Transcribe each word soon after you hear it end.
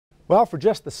Well, for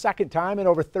just the second time in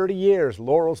over 30 years,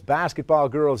 Laurel's basketball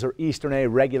girls are Eastern A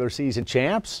regular season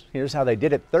champs. Here's how they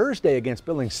did it Thursday against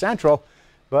Billings Central.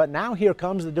 But now here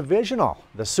comes the divisional,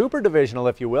 the super divisional,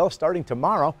 if you will, starting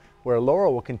tomorrow, where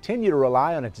Laurel will continue to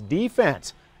rely on its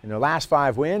defense. In their last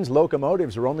 5 wins,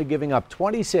 Locomotives are only giving up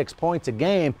 26 points a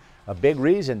game. A big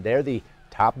reason they're the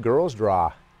top girls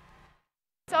draw.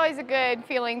 It's always a good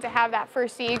feeling to have that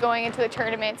first seed going into the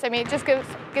tournaments. I mean, it just gives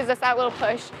us that little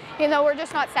push. You know, we're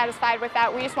just not satisfied with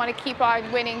that. We just want to keep on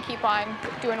winning, keep on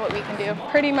doing what we can do.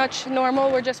 Pretty much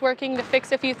normal. We're just working to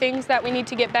fix a few things that we need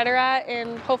to get better at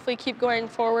and hopefully keep going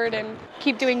forward and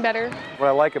keep doing better. What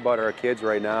I like about our kids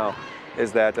right now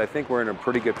is that I think we're in a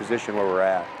pretty good position where we're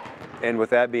at. And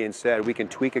with that being said, we can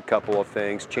tweak a couple of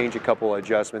things, change a couple of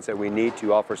adjustments that we need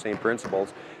to, all for same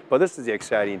principles. But this is the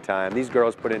exciting time. These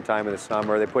girls put in time in the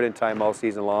summer, they put in time all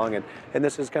season long, and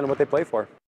this is kind of what they play for.